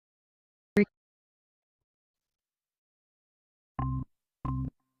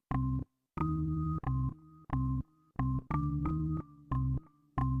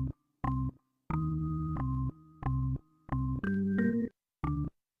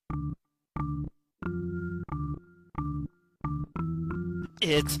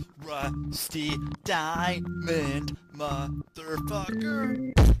It's Rusty Diamond,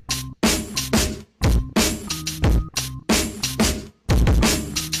 motherfucker.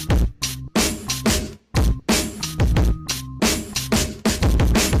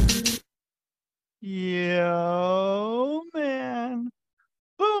 Yo, man.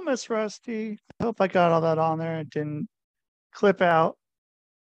 Oh, Miss Rusty. I hope I got all that on there and didn't clip out.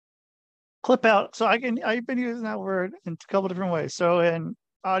 Clip out. So I've been using that word in a couple different ways. So in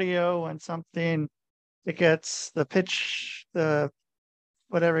audio, when something it gets the pitch, the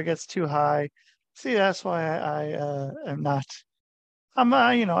whatever gets too high. See, that's why I am not.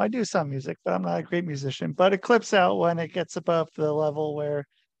 I do some music, but I'm not a great musician. But it clips out when it gets above the level where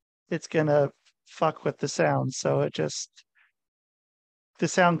it's gonna fuck with the sound. So the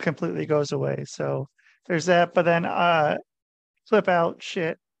sound completely goes away. So there's that. But then clip out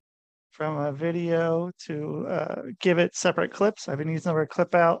shit from a video to give it separate clips. I've been using the word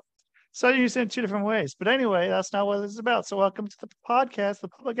clip out. So I use it in two different ways. But anyway, that's not what this is about. So welcome to the podcast, the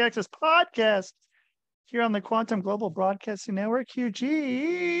Public Access Podcast, here on the Quantum Global Broadcasting Network,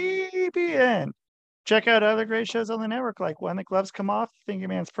 QGBN. Check out other great shows on the network, like When the Gloves Come Off, Finger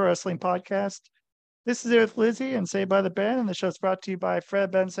Man's Pro Wrestling Podcast. This is It with Lizzie and Saved by the Band, and the show's brought to you by Fred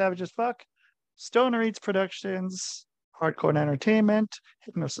Ben Savage as Fuck, Stoner Eats Productions, Hardcore Entertainment,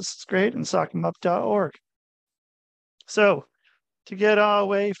 Hypnosis is Great, and Sock'emUp.org. So, to get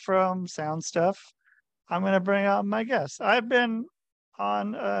away from sound stuff, I'm going to bring out my guest. I've been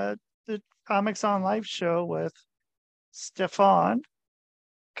on the Comics on Life show with Stefan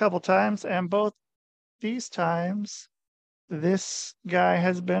a couple times, and both these times, this guy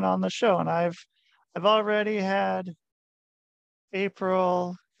has been on the show, and I've already had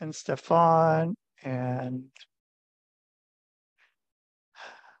April and Stefan and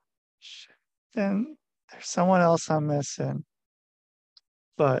there's someone else I'm missing,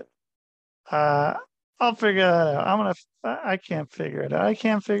 but I'll figure that out. I can't figure it out. I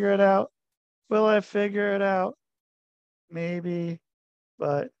can't figure it out. Will I figure it out? Maybe,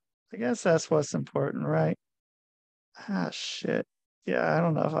 but I guess that's what's important, right? Shit. Yeah, I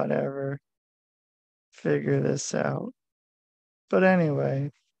don't know if I'd ever figure this out. But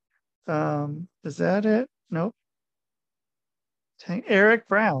anyway, is that it? Nope. Eric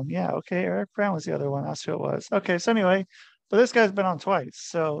Brown. Yeah, okay. Eric Brown was the other one. That's who it was. Okay, so anyway, but this guy's been on twice.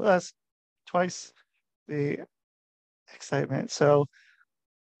 So that's twice the excitement. So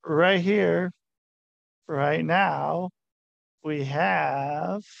right here, right now, we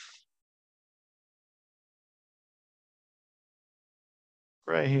have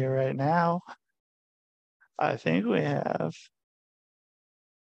right here, right now, I think we have.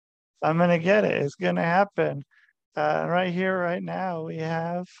 I'm gonna get it. It's gonna happen. Right here, right now, we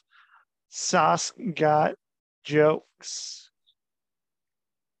have Sauce Got Jokes.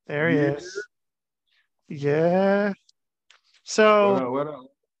 There he is. Yeah. So, what up?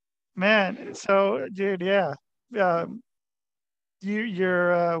 man, so dude, yeah. Um,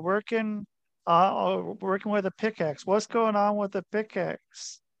 you're working with a pickaxe. What's going on with the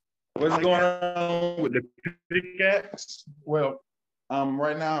pickaxe? What's going on with the pickaxe? Well,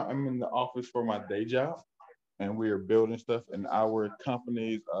 right now I'm in the office for my day job, and we are building stuff. And our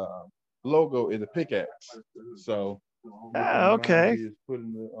company's logo is a pickaxe. So, Okay. is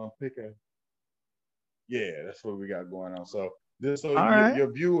putting the pickaxe. Yeah, that's what we got going on. So, just so Right.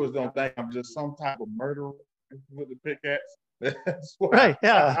 your viewers don't think I'm just some type of murderer with the pickaxe. That's why. Right.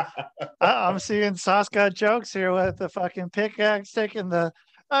 Yeah. I'm seeing Sauce Got Jokes here with the fucking pickaxe taking the.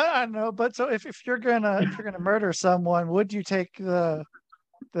 I don't know, but so if you're gonna murder someone, would you take the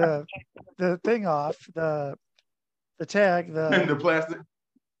thing off the tag The plastic.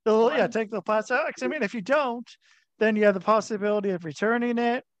 take the plastic out? 'Cause I mean, if you don't, then you have the possibility of returning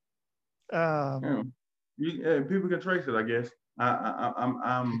it. People can trace it, I guess.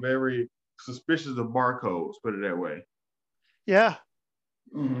 I'm very suspicious of barcodes. Put it that way. Yeah.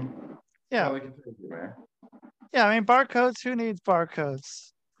 Mm-hmm. Yeah. All I can take it, man. Yeah, I mean barcodes. Who needs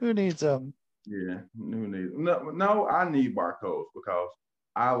barcodes? Who needs them? Yeah, who needs? No, I need barcodes because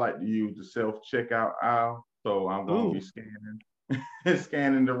I like to use the self checkout aisle, so I'm gonna be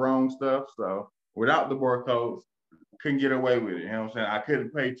scanning the wrong stuff. So without the barcodes, couldn't get away with it. You know what I'm saying? I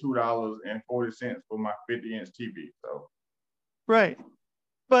couldn't pay $2.40 for my 50-inch TV. So Right.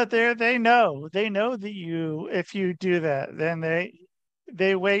 But they know that if you do that, then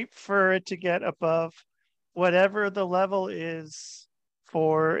they wait for it to get above whatever the level is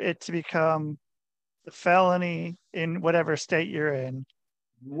for it to become the felony in whatever state you're in.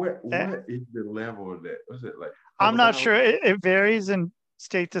 what is the level of that? What's it like? I'm not sure. It varies in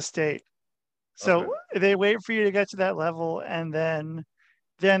state to state. So Okay. they wait for you to get to that level, and then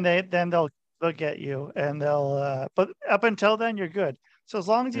then they'll get you, and they'll but up until then you're good. So as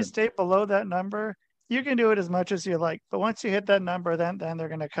long as you Yeah. stay below that number, you can do it as much as you like. But once you hit that number, then they're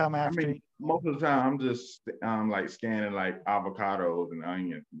gonna come I after mean, you. most of the time I'm just like scanning like avocados and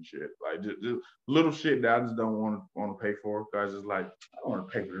onions and shit, like just little shit that I just don't want to pay for because it's like I don't want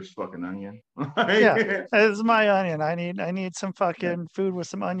to pay for this fucking onion. Yeah, Like, this is my onion. I need some fucking food with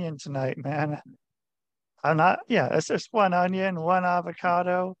some onion tonight, man. I'm not. Yeah, it's just one onion, one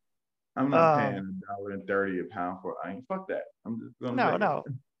avocado. I'm not paying Um, $1.30 a pound for onion. Fuck that. I'm just gonna no, say it. no.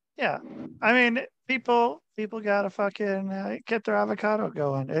 Yeah, I mean, people gotta fucking get their avocado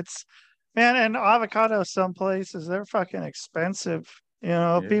going. It's man, and avocado some places they're fucking expensive. You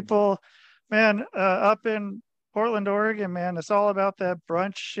know, Yeah, people, man, up in Portland, Oregon, man, it's all about that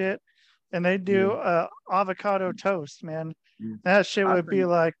brunch shit, and they yeah, do avocado toast, man. yeah. That shit I would be think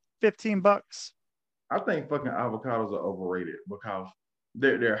like $15. I think fucking avocados are overrated because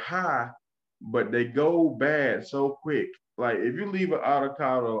they're high, but they go bad so quick. Like if you leave an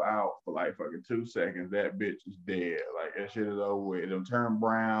avocado out for like fucking 2 seconds, that bitch is dead. Like that shit is over with. It'll turn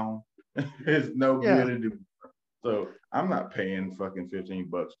brown. It's no Yeah, good to do. So I'm not paying fucking $15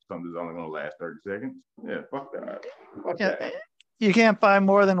 for something that's only gonna last 30 seconds. Yeah, fuck that. Fuck yeah. that. You can't buy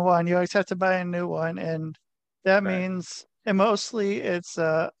more than one. You always have to buy a new one, and that Fact. means, and mostly it's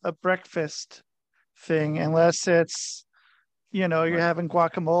a breakfast thing, unless it's, you're Like having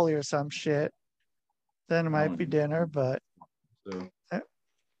guacamole or some shit, then it I might don't be even dinner. But so uh,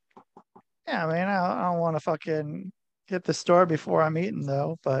 yeah, I mean, I don't want to fucking hit the store before I'm eating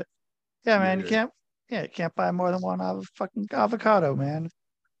though. But yeah, man, yeah, you can't buy more than one fucking avocado, man.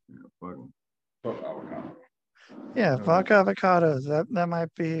 yeah, fuck avocado. Yeah, Um, fuck avocados. That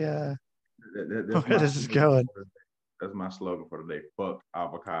might be that's where my this is slogan going. for the day. That's my slogan for the day. Fuck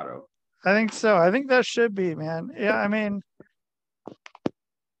avocado. I think so. I think that should be, man. Yeah, I mean,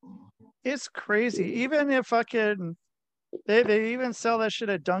 it's crazy. Even if fucking they even sell that shit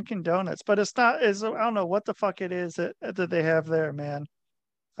at Dunkin' Donuts, but it's not. Is I don't know what the fuck it is that they have there, man.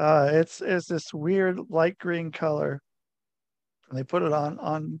 It's this weird light green color, and they put it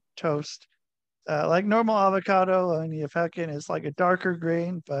on toast, like normal avocado, and you fucking is like a darker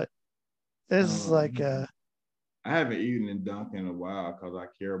green, but this is like I haven't eaten in Dunkin' in a while because I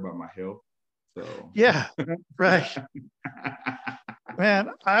care about my health. So yeah, right. Man,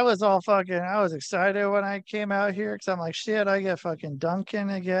 I was excited when I came out here because I'm like, shit, I get fucking Dunkin'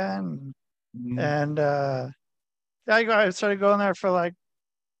 again. Mhm. And I started going there for like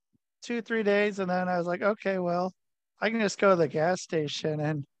 2, 3 days, and then I was like, okay, well, I can just go to the gas station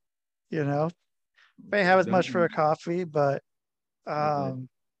and you know may have as much for a Dunkin', coffee, but okay. um,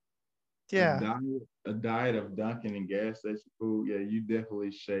 A yeah, diet of Dunkin' and gas station food. Yeah, you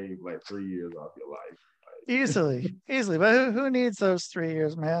definitely shave like 3 years off your life. easily. But who needs those 3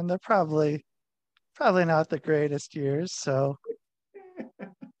 years, man? They're probably not the greatest years, so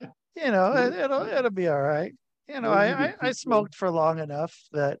what, it'll be all right. what if you I smoked for long enough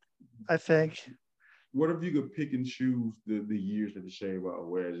that I think, what if you could pick and choose the years that to shave off?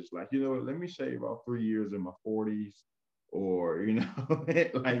 Where it's just like, what, let me shave off 3 years in my 40s, or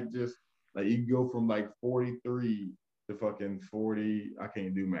like just like you go from like 43 to fucking 40. I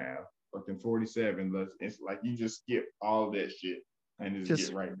can't do math. Fucking 47. It's like you just skip all that shit and just get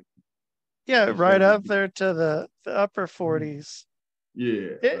just right yeah, and right shave up it. there to the upper 40s.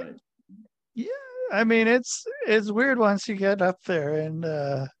 Yeah, It, like yeah, I mean it's weird once you get up there, and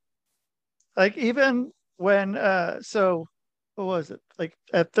like even when so what was it? Like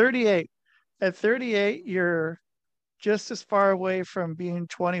at 38 you're just as far away from being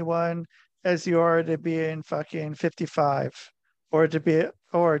 21 as you are to being fucking 55, or to be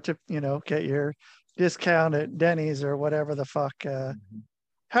or to get your discount at Denny's or whatever the fuck,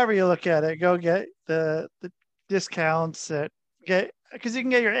 however you look at it, go get the discounts at get because you can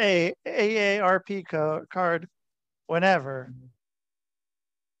get your AARP card whenever.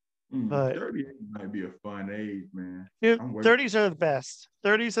 But 38 might be a fun age, man. dude, I'm waiting. 30s are the best.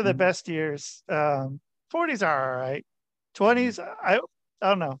 30s are the Mhm. best years. 40s are all right. 20s, I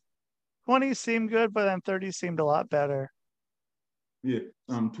don't know. 20s seem good, but then 30s seemed a lot better. Yeah,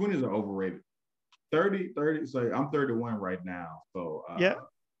 20s are overrated. 30. So I'm 31 right now. So Yeah,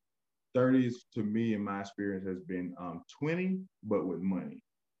 30s to me in my experience has been 20, but with money.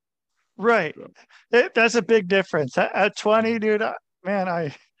 right. So, That's a big difference. At 20, dude,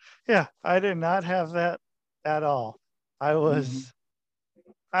 man, yeah, I did not have that at all. I mhm. was,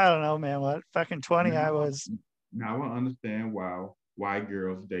 I don't know, man, what fucking 20, I now, was, now I understand why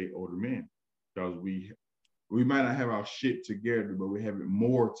girls date older men because we might not have our shit together, but we have it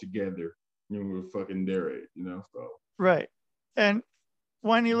more together when we're fucking their age. So right. And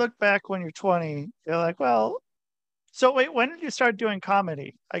when you look back when you're 20, you're like, well, so wait, when did you start doing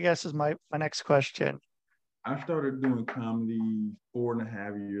comedy? I guess is my next question. I started doing comedy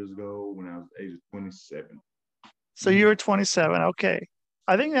 4.5 years ago when I was age of 27. So you were 27. Okay.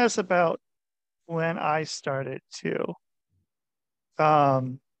 I think that's about when I started too.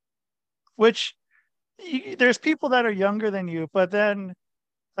 Um, which there's people that are younger than you, but then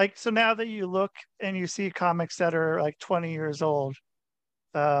like, so now that you look and you see comics that are like 20 years old,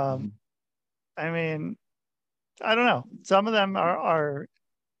 um, Mhm. I mean, I don't know. Some of them are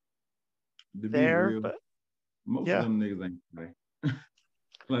To be there, real, but most of yeah, them niggas ain't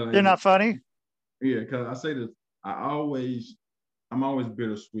funny. they're not funny. Yeah, because I say this, I'm always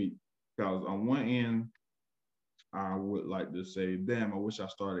bittersweet because on one end, I would like to say, damn, I wish I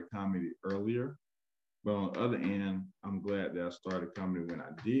started comedy earlier. But on the other end, I'm glad that I started comedy when I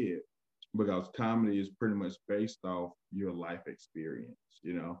did because comedy is pretty much based off your life experience,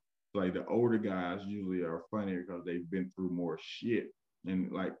 you know? Like the older guys usually are funnier because they've been through more shit.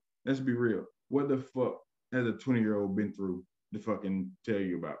 And like, let's be real, what the fuck has a 20-year-old been through to fucking tell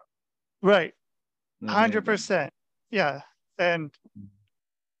you about? Right. You know what I'm saying? 100%. Yeah. And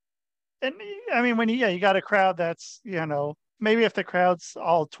and I mean when you, yeah, you got a crowd that's, maybe if the crowd's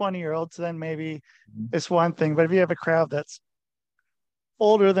all 20-year-olds, then maybe Mhm. it's one thing. But if you have a crowd that's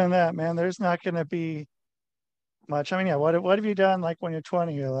older than that, man, there's not gonna be much. I mean, yeah, what have you done like when you're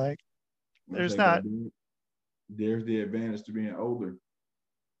 20? You're like, I there's say, but not there's the advantage to being older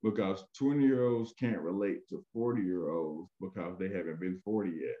because 20-year-olds can't relate to 40-year-olds because they haven't been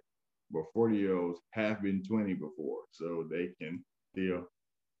 40 yet. But 40-year-olds have been 20 before, so they can still.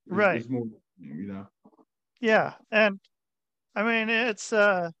 right. It's more, you know. Yeah. And I mean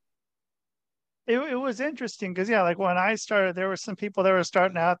it was interesting because yeah, like when I started, there were some people that were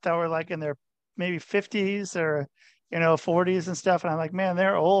starting out that were like in their maybe 50s or 40s and stuff. And I'm like, man,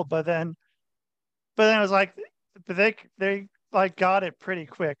 they're old. But then it was like, but they like got it pretty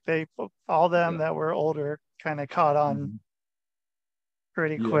quick. They all them Yeah. that were older kind of caught on Mhm.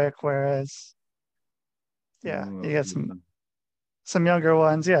 pretty Yeah. quick. Whereas, yeah, you get Yeah. some younger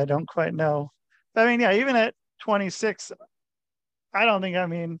ones. Yeah, I don't quite know. I mean, yeah, even at 26, I don't think. I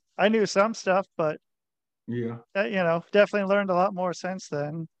mean, I knew some stuff, but Yeah. definitely learned a lot more since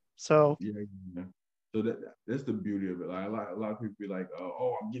then. So Yeah. Yeah. So that's the beauty of it. Like a lot of people be like,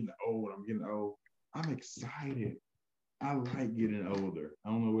 oh, I'm getting old. I'm getting old. I'm excited. I like getting older. I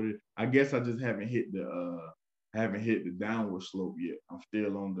don't know what it. I guess I just haven't hit the downward slope yet. I'm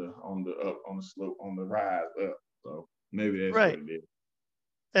still on the up on the slope on the rise up. So maybe that's what right, it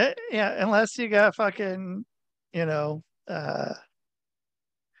is. yeah, unless you got fucking, you know, I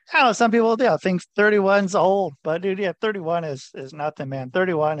don't know. Some people, yeah, think 31's old, but dude, yeah, 31 is nothing, man.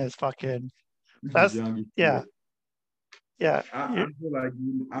 31 is fucking. This is That's young as yeah, shit. yeah, I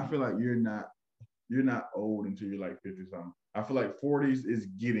feel like you're not old until you're like 50 something. I feel like 40s is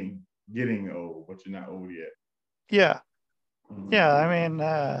getting old, but you're not old yet. yeah, Mhm. yeah. I mean,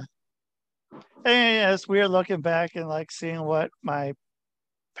 yeah, it's weird looking back and like seeing what my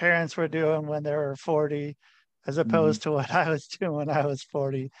parents were doing when they were 40, as Mhm. opposed to what I was doing when I was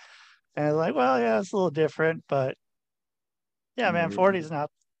 40. And like, well, yeah, it's a little different, but yeah, Yeah, man, 40 is not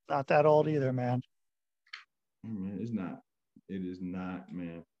that old either, man. man, it's not. It is not,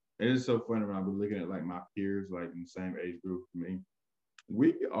 man. It is so funny when I've been looking at like my peers, like in the same age group for me.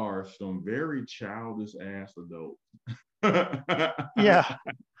 We are some very childish ass adults. Yeah,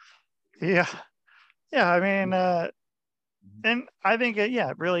 yeah, yeah. I mean, and I think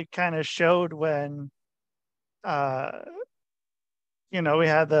it really kind of showed when uh we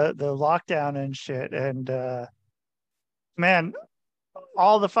had the lockdown and shit, and man,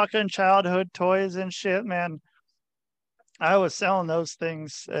 all the fucking childhood toys and shit, man. I was selling those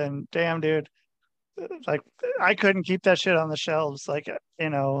things, and damn, dude, like I couldn't keep that shit on the shelves. Like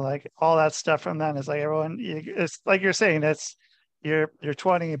like all that stuff from then is like it's like you're saying, you're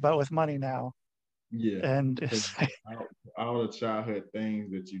 20, but with money now, Yeah. and So it's all the childhood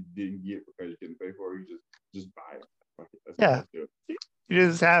things that you didn't get because you couldn't pay for it, you just buy it. Fuck it. yeah, Let's do it. you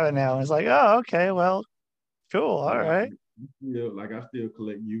just have it now. It's like, oh, okay, well, cool, all Like right, I still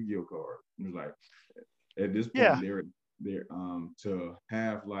collect Yu-Gi-Oh cards. It's like at this point yeah, they're to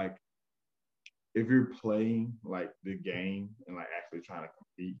have like if you're playing like the game and like actually trying to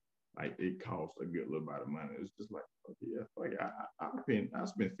compete, like it costs a good little amount of money. It's just like, okay, yeah, like I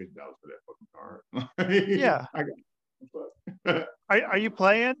spent $50 for that fucking card. yeah. I got Are you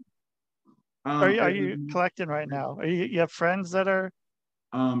playing? Are at you the collecting right now? You have friends that are?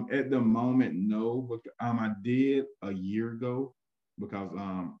 at the moment, no, but I did a year ago because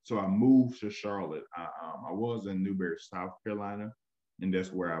so I moved to Charlotte. I was in Newberry, South Carolina, and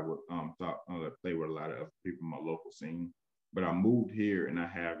that's where I would play with a lot of people in my local scene. But I moved here, and I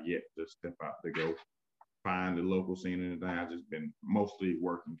have yet to step out to go find the local scene and anything. I've just been mostly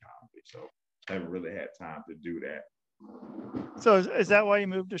working comedy, so I haven't really had time to do that. So is that why you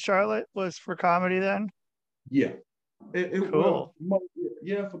moved to Charlotte? Was for comedy then? Yeah, Cool.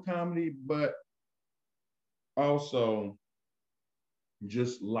 yeah, for comedy, but also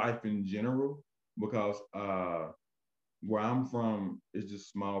just life in general, because where I'm from is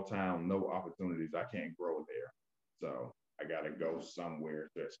just small town, no opportunities. I can't grow there, so I gotta go somewhere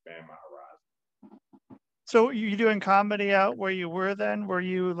to expand my horizon. So you doing comedy out where you were then? Were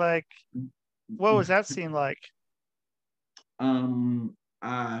you like, what was that scene like? All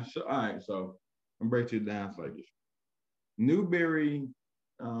right, so I'm breaking it down like this. Newberry,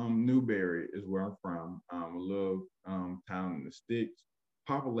 Newberry is where I'm from. A little town in the sticks,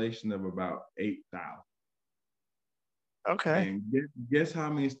 population of about 8,000. Okay. And guess how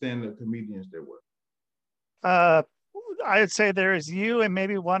many stand-up comedians there were? Uh, I'd say there is you and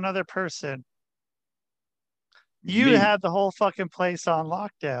maybe one other person. You Me. had the whole fucking place on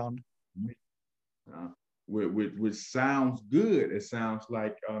lockdown. Uh, which sounds good. It sounds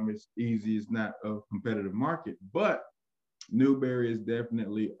like it's easy. It's not a competitive market, but Newberry is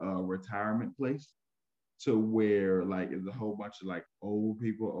definitely a retirement place to where like it's a whole bunch of like old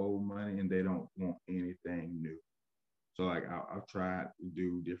people, old money, and they don't want anything new. So like I've tried to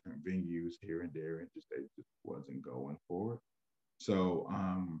do different venues here and there, and they just wasn't going for it. So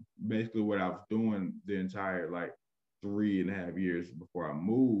basically what I was doing the entire like 3.5 years before I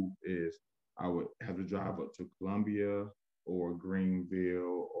moved is I would have to drive up to Columbia or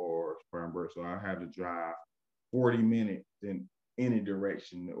Greenville or Spartanburg. So I had to drive 40 minutes in any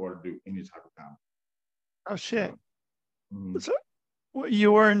direction in order to do any type of comedy. Oh shit. So, So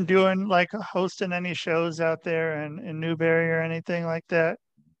you weren't doing like hosting any shows out there in Newberry or anything like that?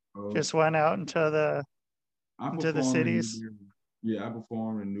 Just went out into the performed in cities. Newberry. Yeah, I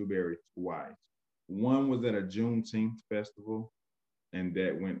performed in Newberry twice. One was at a Juneteenth festival, and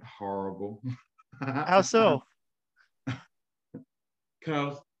that went horrible. How so?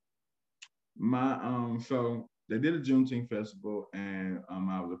 Cause my so they did a Juneteenth festival, and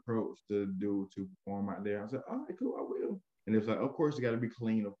I was approached to perform out there. I said, all right, cool, I will. And it was like, of course, you got to be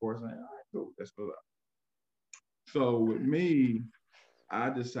clean, of course. And all right, cool, let's go. So with me, I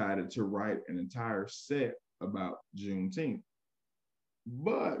decided to write an entire set about Juneteenth.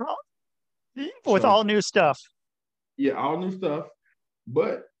 But With all new stuff. Yeah, all new stuff,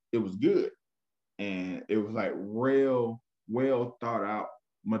 but it was good. And it was like real, well thought out,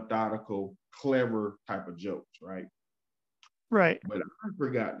 methodical, clever type of jokes, right? Right. But I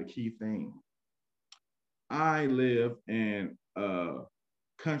forgot the key thing. I live in a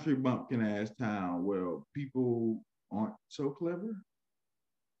country bumpkin ass town where people aren't so clever.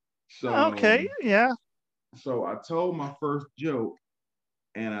 So Okay. Yeah. so I told my first joke,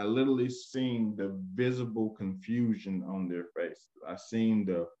 and I literally seen the visible confusion on their face. I seen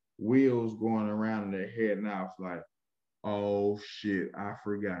the wheels going around in their head, and I was like, oh shit, I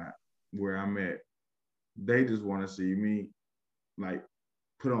forgot where I'm at. They just want to see me like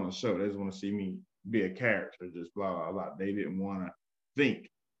put on a show. They just want to see me be a character, just blah blah blah. They didn't want to think,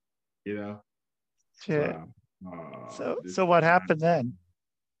 you know. Shit. So So what happened then?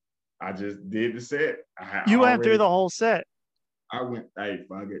 I just did the set. You went through the whole set. I went, hey,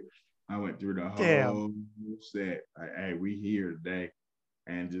 fuck it. I went through the Damn. whole set. Like, hey, we here today.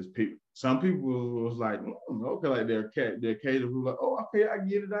 And just people, some people was like, okay, like they're occasionally like, oh, okay, I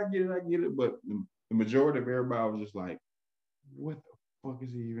get it. But the majority of everybody was just like, what the fuck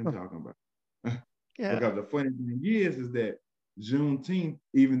is he even talking about? Yeah. Because the funny thing is that Juneteenth,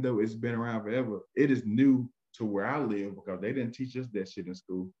 even though it's been around forever, it is new to where I live because they didn't teach us that shit in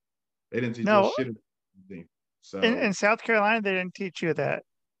school. They didn't teach us shit about So in South Carolina, they didn't teach you that.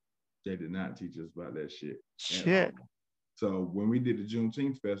 They did not teach us about that shit. Shit. So when we did the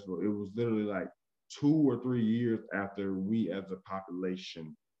Juneteenth festival, it was literally like 2 or 3 years after we as a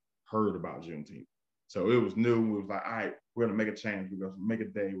population heard about Juneteenth. So it was new. We was like, all right, we're gonna make a change. We're gonna make a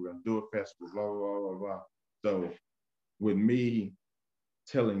day. We're gonna do a festival. Blah blah blah blah blah. So with me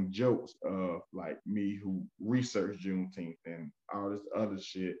telling jokes of like me who researched Juneteenth and all this other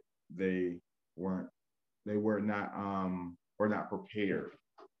shit, they were not prepared.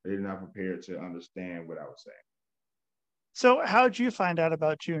 They're not prepared to understand what I was saying. So how'd you find out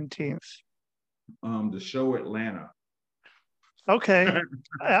about Juneteenth? The show Atlanta. Okay.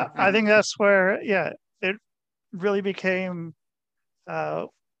 I think that's where, yeah, it really became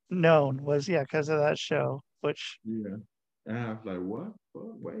known was, yeah, because of that show, which. Yeah. And I was like, what?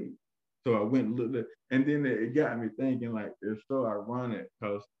 Wait. So I went and looked at, and then it got me thinking, like, it's so ironic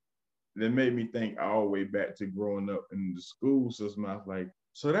because it made me think all the way back to growing up in the school system. I was like,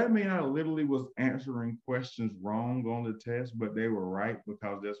 so that means I literally was answering questions wrong on the test, but they were right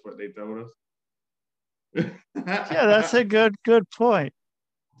because that's what they told Yeah, that's us. a good point.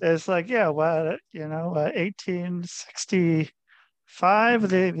 It's like, yeah, well, 1865,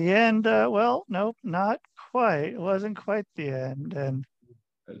 the end. Well, nope, not quite. It wasn't quite the end. And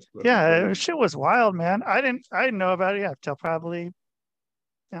That's fucking yeah, crazy. shit was wild, man. I didn't know about it, yeah, till probably,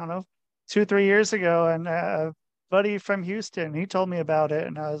 I don't know, 2, 3 years ago. And a buddy from Houston, he told me about it,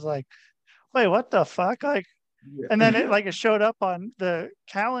 and I was like, wait, what the fuck? Like, and then Yeah. it showed up on the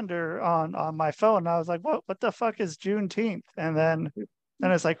calendar on my phone. And I was like, what the fuck is Juneteenth? And then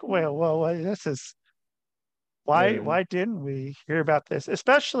it's like, wait, whoa, this is why Yeah. why didn't we hear about this?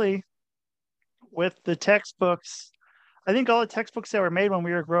 Especially with the textbooks. I think all the textbooks that were made when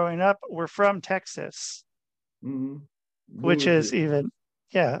we were growing up were from Texas, Mm-hmm. which is Bullshit. even,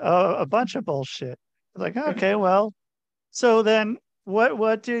 yeah, a bunch of bullshit. Like, okay, well, so then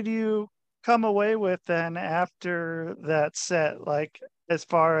what did you come away with then after that set? Like, as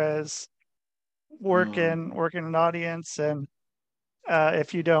far as Um, working an audience, and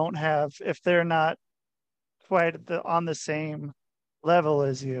if they're not quite on the same level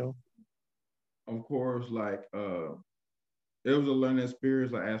as you. of course, like it was a learning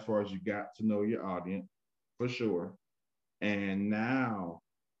experience, like as far as you got to know your audience, for sure. And now,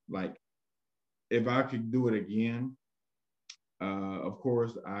 like if I could do it again, of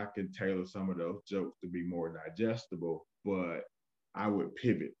course, I could tailor some of those jokes to be more digestible, but I would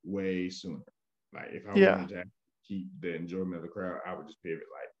pivot way sooner. Like if I Yeah. wanted to keep the enjoyment of the crowd, I would just pivot.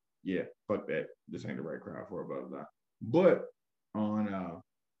 Like, yeah, fuck that. This ain't the right crowd for it, blah blah blah. But on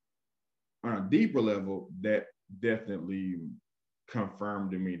on a deeper level, that definitely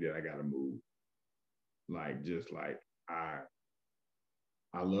confirmed to me that I gotta move. Like just like I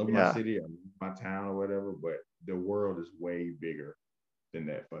love my Yeah. city, I love my town or whatever, but the world is way bigger than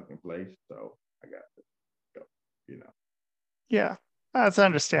that fucking place. So I got to go, you know. Yeah. That's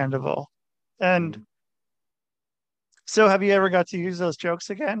understandable. And Mhm. so have you ever got to use those jokes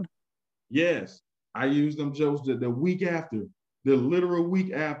again? Yes, I used them jokes the week after, the literal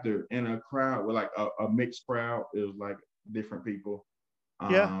week after, in a crowd with like a mixed crowd. It was like different people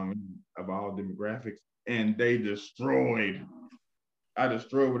Yeah. of all demographics, and they destroyed. I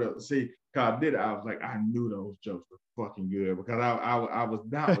destroyed what else. See, cause I did it. I was like, I knew those jokes were fucking good because I was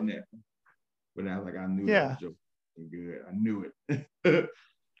doubting that, but I was like, I knew those Yeah. jokes were good. I knew it.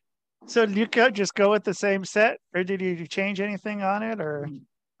 So did you just go with the same set, or did you change anything on it, or?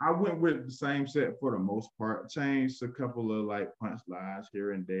 I went with the same set for the most part. Changed a couple of like punchlines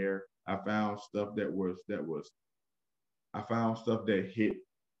here and there. I found stuff that hit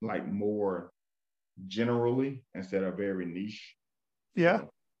like more generally instead of very niche. Yeah. So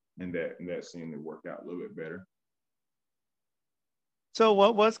and that seemed to work out a little bit better. So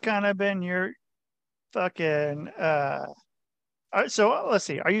what was kind of been your fucking so let's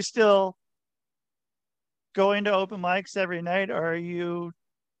see, are you still going to open mics every night, or are you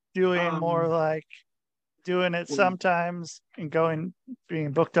doing more Um, like doing it well, sometimes and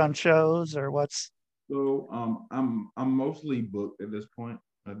being booked on shows, or what's? so I'm mostly booked at this point.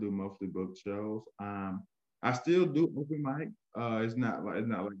 I do mostly booked shows. I still do open mic. It's not like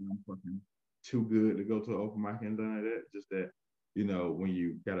I'm fucking too good to go to an open mic and done that. Just that when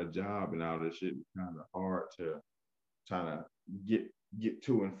you got a job and all this shit, it's kind of hard to try to get get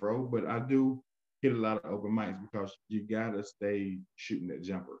to and fro. But I do hit a lot of open mics because you gotta stay shooting that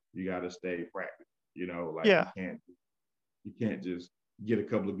jumper. You gotta stay practicing. Like you Yeah, can't just get a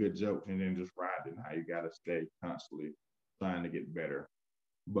couple of good jokes and then just ride it. Now you got to stay constantly trying to get better.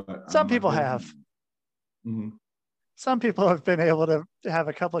 But some I people definitely, have. mhm. Some people have been able to have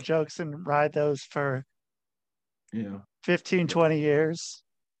a couple of jokes and ride those for Yeah, 15, but 20 years.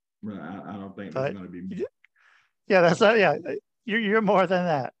 I don't think that's But gonna be me. yeah, that's not, yeah, you're more than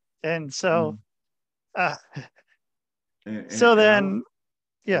that. And so, Mhm. uh, And, and so and I like then,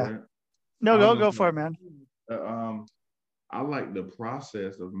 go yeah, ahead. no, I was go gonna for say, it, man. uh, um, I like the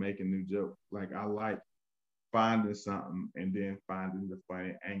process of making new jokes. Like I like finding something and then finding the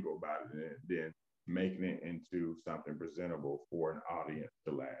funny angle about it and then making it into something presentable for an audience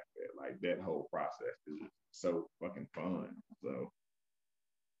to laugh at. Like that whole process is just so fucking fun. So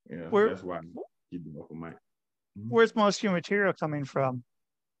Where, that's why I keep it open mic. Mhm. where's most of your material coming from?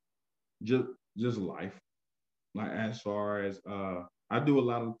 Just just life. Like as far as I do a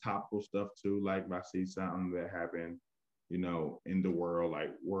lot of topical stuff too. Like if I see something that happened, in the world,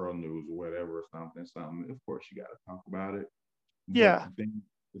 like world news or whatever, something. Of course you gotta talk about it. But Yeah,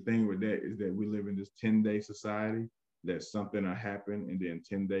 the thing with that is that we live in this 10-day society that something will happen and then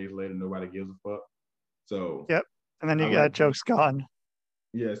 10 days later nobody gives a fuck. So Yep. And then I you got like jokes gone.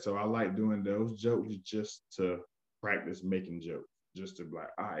 yeah, so I like doing those jokes just to practice making jokes. Just to be like,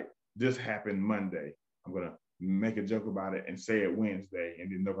 all right, this happened Monday. I'm gonna make a joke about it and say it Wednesday,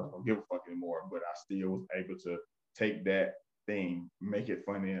 and then nobody's gonna give a fuck anymore. But I still was able to take that thing, make it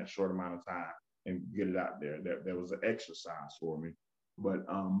funny in a short amount of time, and get it out there. That was an exercise for me. But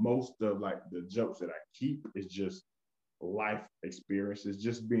most of like the jokes that I keep is just life experiences.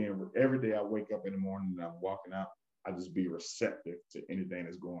 Just being every day I wake up in the morning and I'm walking out, I just be receptive to anything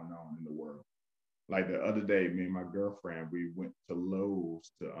that's going on in the world. Like the other day, me and my girlfriend, we went to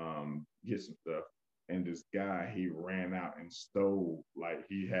Lowe's to get some stuff, and this guy he ran out and stole, like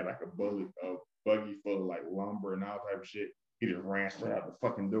he had like a buggy full of like lumber and all type of shit. He just ran straight out the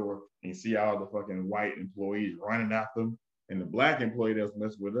fucking door, and you see all the fucking white employees running after him. And the black employee that was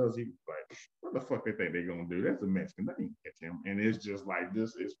messing with us, he was like, what the fuck they think they're gonna do? That's a Mexican. They ain't catch him. And it's just like,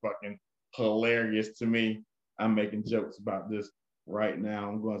 this is fucking hilarious to me. I'm making jokes about this right now.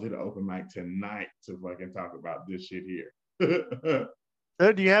 I'm going to the open mic tonight to fucking talk about this shit here.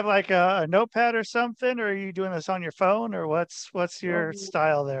 So do you have like a notepad or something, or are you doing this on your phone, or what's your so,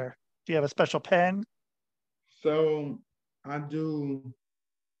 style there? Do you have a special pen? so I do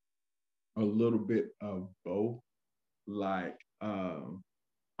a little bit of both. Like I'm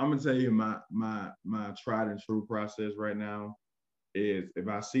gonna tell you my tried and true process right now is if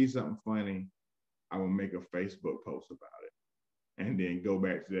I see something funny, I will make a Facebook post about it and then go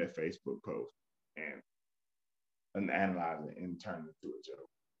back to that Facebook post and analyze it and turn it into a joke.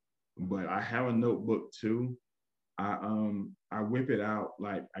 But I have a notebook too. I whip it out,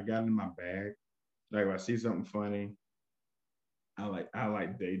 like I got it in my bag. Like if I see something funny, I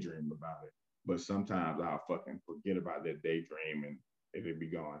like daydream about it. But sometimes I'll fucking forget about that daydream and it'll be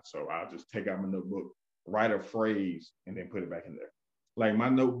gone. So I'll just take out my notebook, write a phrase, and then put it back in there. Like my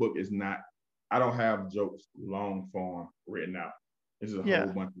notebook is not, I don't have jokes long form written out. It's a whole Yeah.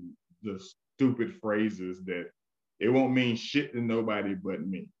 bunch of the stupid phrases that it won't mean shit to nobody but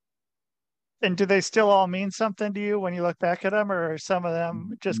me. And do they still all mean something to you when you look back at them, or are some of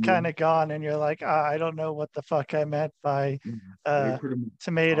them just Yeah. kind of gone and you're like, I don't know what the fuck I meant by They uh pretty much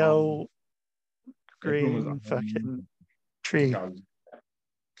tomato they pretty much green fucking tree? because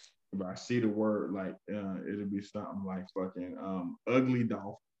if I see the word like it'll be something like fucking ugly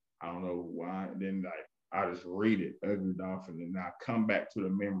dolphin. I don't know why. And then like I just read it, ugly dolphin, and I come back to the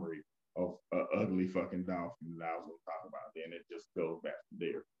memory of ugly fucking dolphin that I was gonna talk about. Then it just goes back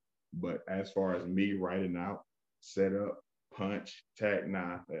there. But as far as me writing out, set up, punch, tag,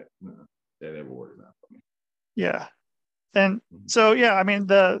 that ever works out for me. Yeah. And Mhm. so, yeah, I mean,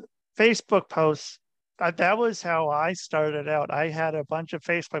 the Facebook posts, that was how I started out. I had a bunch of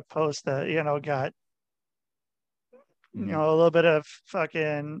Facebook posts that, got, Mhm. a little bit of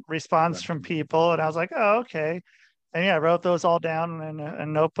fucking response Right. from people. And I was like, oh, okay. And yeah, I wrote those all down in a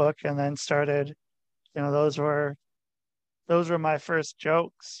notebook and then started, those were my first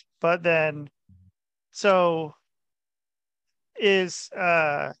jokes. But then, so is,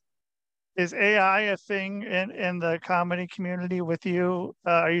 is AI a thing in the comedy community with you?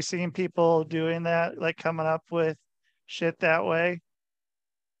 Are you seeing people doing that, like coming up with shit that way?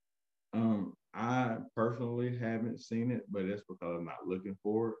 I personally haven't seen it, but it's because I'm not looking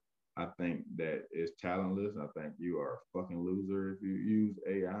for it. I think that it's talentless. I think you are a fucking loser if you use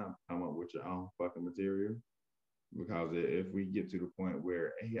AI and come up with your own fucking material. Because if we get to the point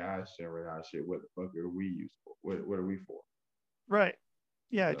where AI is generating our shit, what the fuck are we used for? What are we for? Right.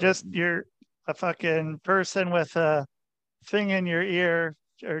 Yeah, So just you're a fucking person with a thing in your ear,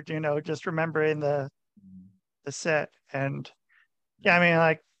 or just remembering the set. And yeah, I mean,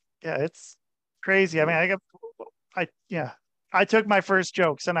 like, yeah, it's crazy. I mean, yeah, I took my first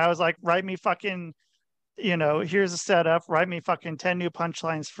jokes and I was like, write me fucking, here's a setup, write me fucking 10 new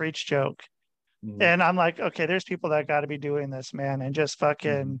punchlines for each joke. mm-hmm. And I'm like, okay, there's people that got to be doing this, man, and just Mm-hmm.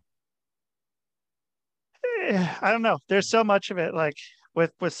 fucking, I don't know. There's so much of it, like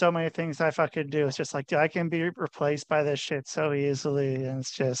with so many things I fucking do. It's just like, dude, I can be replaced by this shit so easily, and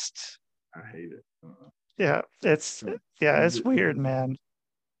it's just, I hate it. yeah, it's weird, man.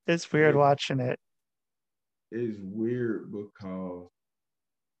 It's weird It watching it. is weird because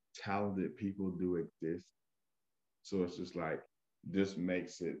talented people do exist. So it's just like this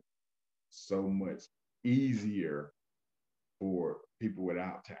makes it so much easier for people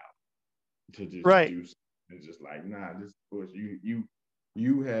without talent to just Right. do something. It's just like, nah, this push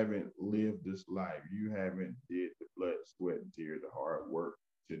you haven't lived this life. You haven't did the blood, sweat, and tears, the hard work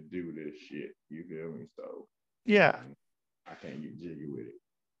to do this shit. You feel me? So Yeah. I can't get jiggy with it.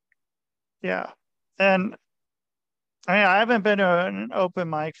 Yeah. And I mean, I haven't been to an open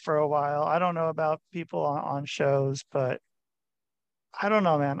mic for a while. I don't know about people on shows, but I don't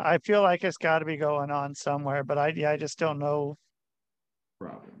know, man. I feel like it's got to be going on somewhere, but I just don't know.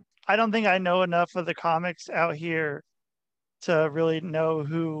 Problem. I don't think I know enough of the comics out here to really know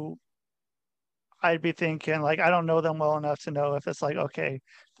who I'd be thinking. Like, I don't know them well enough to know if it's like, okay,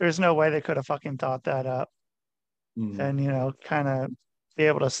 there's no way they could have fucking thought that up Mm-hmm. and, kind of be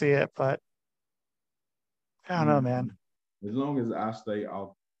able to see it. But I don't know, man. As long as I stay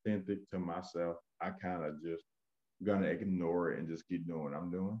authentic to myself, I kind of just gonna ignore it and just keep doing what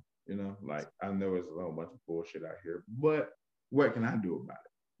I'm doing. Like I know it's a whole bunch of bullshit out here, but what can I do about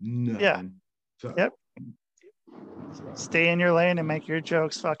it? Yeah. Nothing. So, Yep. so Stay in your lane and make your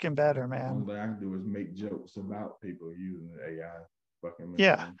jokes fucking better, man. only thing I can do is make jokes about people using the AI fucking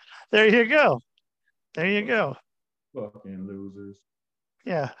Yeah. machine. There you go. There you go. Fucking losers.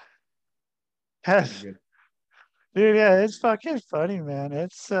 Yeah. Get Dude, yeah, it's fucking funny, man.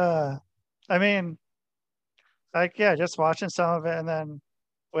 It's I mean, like yeah, just watching some of it and then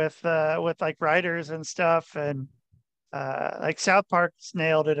with like writers and stuff and like South Park's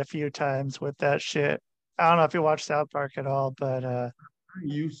nailed it a few times with that shit. I don't know if you watch South Park at all, but I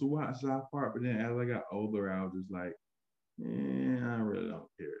used to watch South Park, but then as I got older, I was just like, I really don't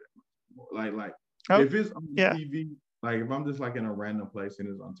care that much more. Like oh if it's on yeah, TV, like if I'm just like in a random place and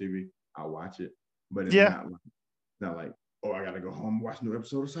it's on TV, I'll watch it. But it's yeah, not like, oh, I gotta go home and watch a new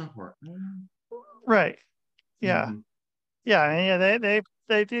episode of South Park. right. Yeah. Mm-hmm. Yeah, I mean, yeah,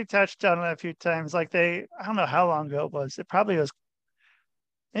 they do touched on it a few times. Like I don't know how long ago it was. It probably was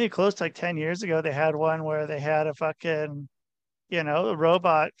maybe close to like 10 years ago. They had one where they had a fucking, a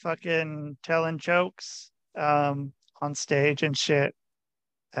robot fucking telling jokes on stage and shit.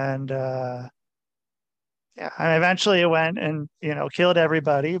 And yeah, and eventually it went and, killed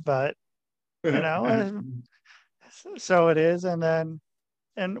everybody, but you know, uh, so it is. And then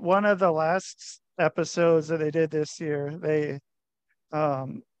in one of the last episodes that they did this year, it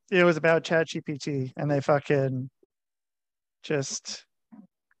was about ChatGPT and they fucking just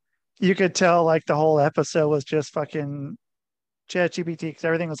you could tell like the whole episode was just fucking ChatGPT because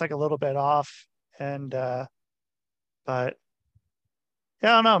everything was like a little bit off. And but yeah, I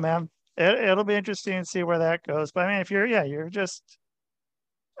don't know, man. It'll be interesting to see where that goes. But I mean, if you're just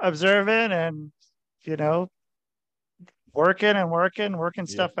observing and you know working Yeah.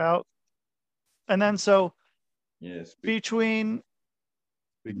 stuff out, and then so Yeah. between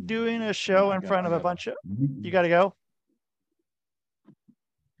doing a No, show in front I of a got bunch of you got to go.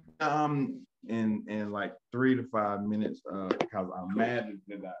 in like 3 to 5 minutes, because I'm mad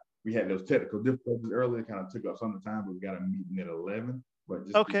that we had those technical difficulties earlier, kind of took up some of the time, but we got a meeting at 11. But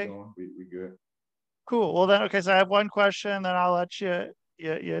just keep Okay, going. We good. cool. Well then, okay. So I have one question, then I'll let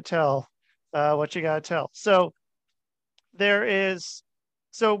you tell what you got to tell. So there is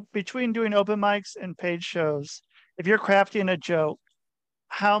so between doing open mics and paid shows, if you're crafting a joke,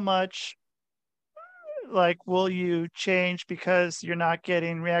 how much like will you change because you're not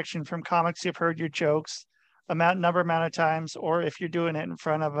getting reaction from comics who've heard your jokes amount of times, or if you're doing it in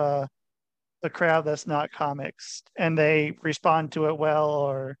front of a crowd that's not comics and they respond to it well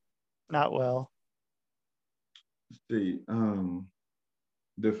or not well? See,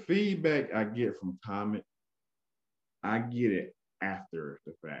 the feedback I get from comments, I get it after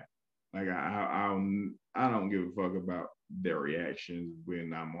the fact. Like I don't give a fuck about their reactions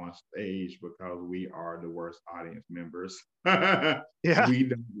when I'm on stage because we are the worst audience members. Yeah, We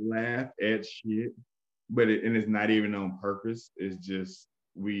don't laugh at shit, and it's not even on purpose. It's just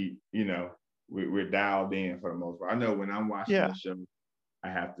we're dialed in for the most part. I know when I'm watching yeah, the show, I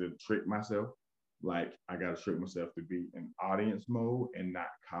have to trick myself. Like I got to trick myself to be in audience mode and not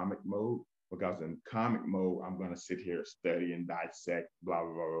comic mode. Because in comic mode, I'm gonna sit here, study and dissect, blah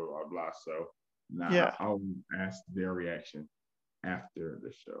blah blah blah blah blah. So now yeah, I always ask their reaction after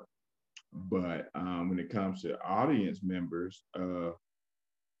the show. But when it comes to audience members,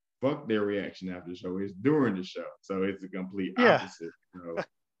 fuck their reaction after the show. It's during the show, so it's the complete yeah, opposite. So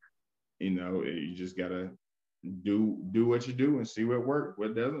you just gotta do what you do and see what works,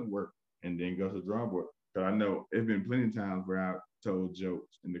 what doesn't work, and then go to the drawing board. Because I know it's been plenty of times where I told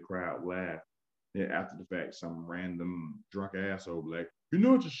jokes and the crowd laughed. Then after the fact, some random drunk asshole like, you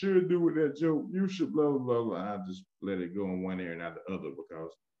know what you should do with that joke? You should blah blah blah blah. I just let it go in one ear and not the other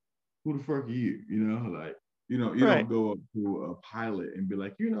because who the fuck are you? Like you right, don't go up to a pilot and be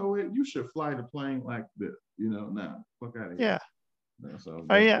like, you know what, you should fly the plane like this. Nah, fuck out of here. yeah. So Oh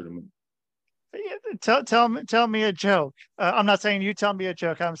that's yeah. pretty much. Yeah, tell me a joke. I'm not saying you tell me a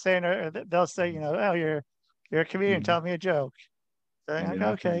joke. I'm saying they'll say, oh, you're a comedian. Mhm. Tell me a joke. And then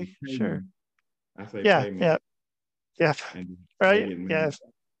Okay, sure. I say Yeah, pay me. yeah, yeah. And Right? man. Yeah.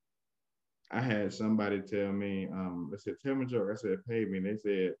 I had somebody tell me, they said, tell me a joke. I said, pay me. And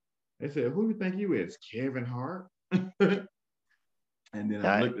they said, who do you think you is? Kevin Hart? And then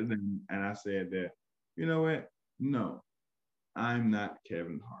I looked at them and I said that, you know what? No, I'm not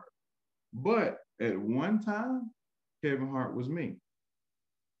Kevin Hart. But at one time, Kevin Hart was me.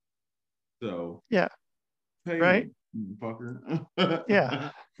 So yeah, pay right? me, fucker.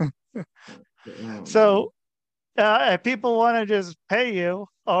 Yeah. So if people want to just pay you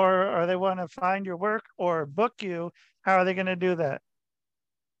or they want to find your work or book you, how are they going to do that?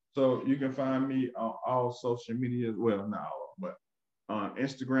 So you can find me on all social media. Well, not all, but on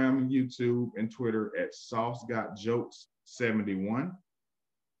Instagram and YouTube and Twitter at SauceGotJokes71.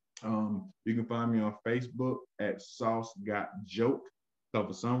 You can find me on Facebook at SauceGotJoke. So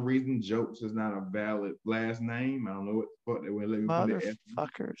for some reason, Jokes is not a valid last name. I don't know what the fuck they would let me put it.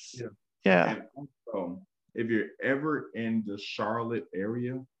 Motherfuckers. Yeah. Yeah. And also, if you're ever in the Charlotte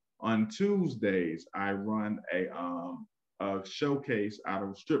area, on Tuesdays I run a showcase out of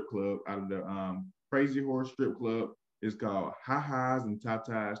a strip club, out of the Crazy Horse Strip Club. It's called Ha-Ha's and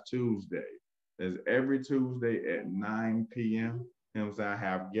Tatas Tuesday. It's every Tuesday at 9 p.m. You know what I'm saying? I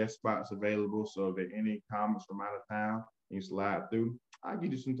have guest spots available, so if there are any comments from out of town, you slide through. I'll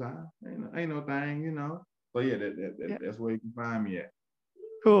give you some time. Ain't no thing, you know. So yeah, that's where you can find me at.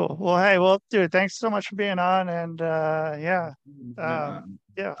 Cool. Well, hey, dude, thanks so much for being on. And yeah, I'll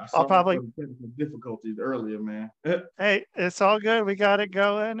probably difficulties earlier, man. Hey, it's all good. We got it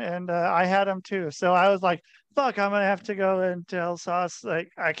going, and I had them too. So I was like, "Fuck, I'm gonna have to go and tell Sauce like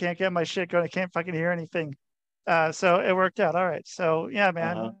I can't get my shit going. I can't fucking hear anything." So it worked out. All right. So yeah,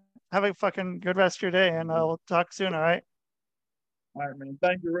 man, have a fucking good rest of your day, and we'll talk soon. All right. All right, man.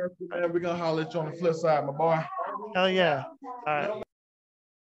 Thank you, Rusty, man. We're gonna holler at you on the flip side, my boy. Hell yeah. All right.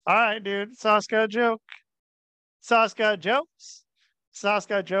 All right, dude. Sauce got a joke. Sauce got jokes. Sauce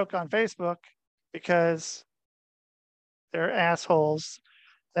got a joke on Facebook because they're assholes.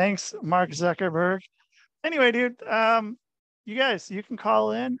 Thanks, Mark Zuckerberg. Anyway, dude, you guys, you can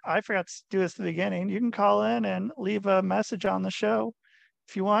call in. I forgot to do this at the beginning. You can call in and leave a message on the show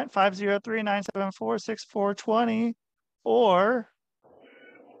if you want, 503-974-6420, or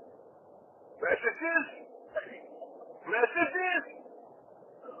Messages?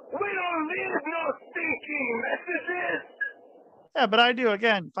 We don't leave no stinking messages. yeah, but I do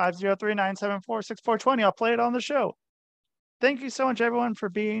again, 503-974-6420. I'll play it on the show. Thank you so much, everyone, for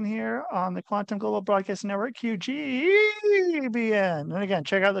being here on the Quantum Global Broadcasting Network, QGBN. And again,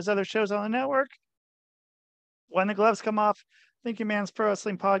 check out those other shows on the network. When the Gloves Come Off, Thank You Man's Pro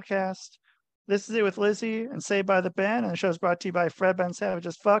Wrestling Podcast. This is It with Lizzie and Saved by the Band. And the show is brought to you by Fred Ben Savage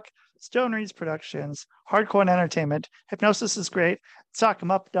as Fuck, Stone Reeds Productions, Hardcore Entertainment, Hypnosis is Great,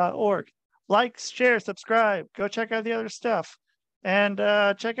 SockEmUp.org. Like, share, subscribe. Go check out the other stuff. And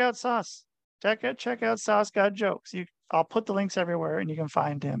check out Sauce. Check out Sauce Got Jokes. I'll put the links everywhere and you can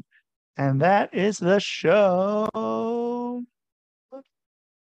find him. And that is the show.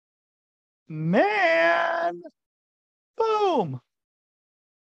 Man. Boom.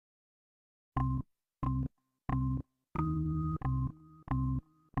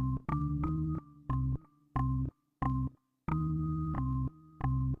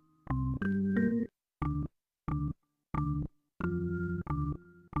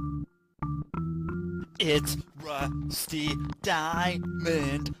 It's Rusty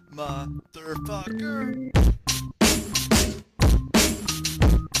Diamond, motherfucker.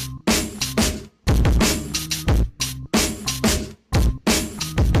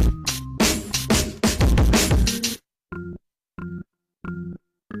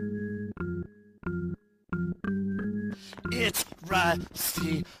 It's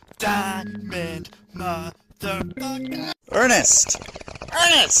Rusty Diamond, motherfucker. Ernest!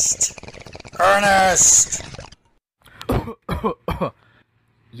 Ernest! Ernest!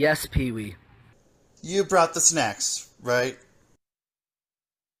 Yes, Pee-wee. You brought the snacks, right?